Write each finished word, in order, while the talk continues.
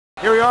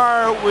Here we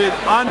are with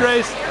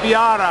Andres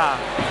Viara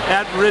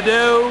at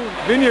Rideau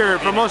Vineyard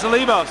from Los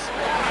Olivos.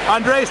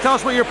 Andres, tell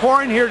us what you're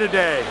pouring here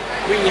today.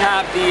 We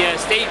have the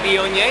State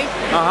Viognier,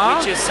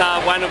 which is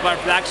one of our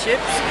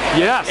flagships.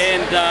 Yes.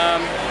 And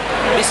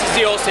this is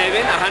the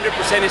 07, 100%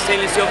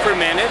 stainless steel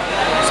fermented.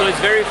 So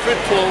it's very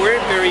fruit forward,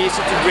 very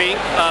easy to drink,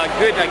 a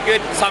good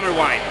summer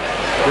wine.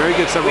 Very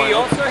good summer wine. We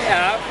also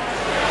have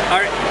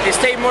our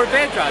Estate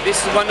Mourvedre. This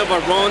is one of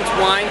our Rhone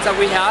wines that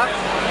we have.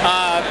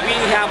 We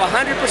have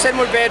 100%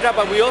 Mourvedre,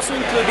 but we also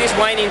include this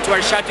wine into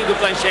our Chateau du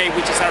Plancher,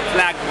 which is our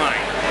flag wine.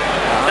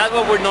 That's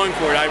what we're known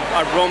for,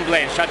 our Rhone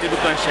blend, Chateau du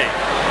Plancher.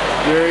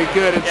 Very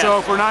good. And yes. So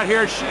if we're not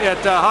here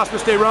at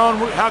Hopsice de Rhone,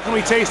 how can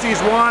we taste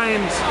these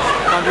wines,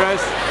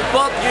 Andres?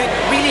 Well, you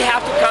really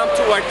have to come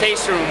to our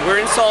taste room. We're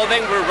in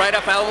Solvang, we're right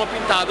off Alamo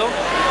Pintado.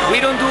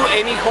 We don't do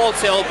any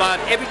wholesale, but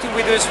everything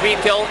we do is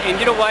retail. And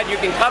you know what? You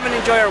can come and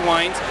enjoy our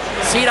wines,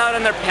 sit out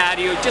on our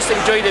patio, just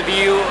enjoy the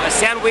view, a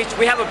sandwich.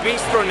 We have a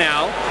bistro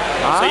now,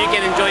 so you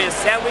can enjoy a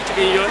sandwich,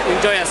 you can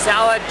enjoy a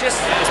salad, just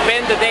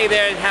spend the day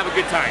there and have a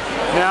good time.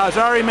 Now,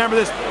 as I remember,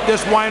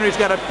 this winery's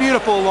got a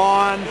beautiful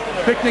lawn,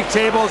 picnic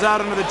tables out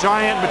under the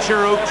giant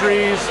mature oak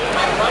trees.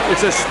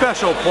 It's a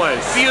special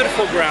place.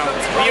 Beautiful grounds,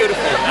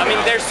 beautiful. I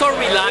mean, they're so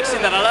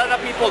relaxing that a lot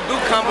of people do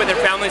come with their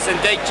families and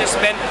they just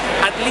spend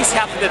at least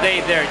half of the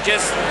day there,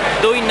 just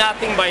doing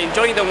nothing but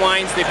enjoying the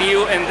wines, the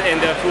view, and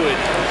the food.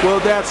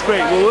 Well, that's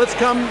great. Well,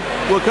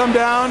 we'll come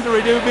down to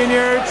Rideau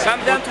Vineyards.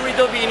 Come down to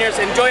Rideau Vineyards,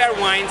 enjoy our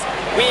wines.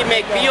 We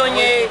make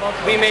Viognier,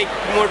 we make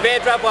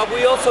Mourvedre, but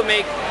we also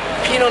make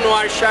Pinot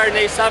Noir,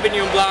 Chardonnay,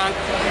 Sauvignon Blanc.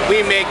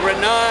 We make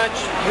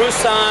Grenache,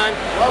 Roussanne.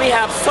 We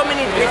have so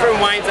many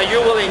different wines that you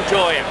will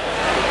enjoy.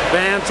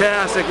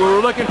 Fantastic. Well,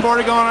 we're looking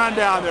forward to going on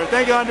down there.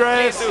 Thank you,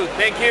 Andres. Please do.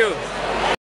 Thank you.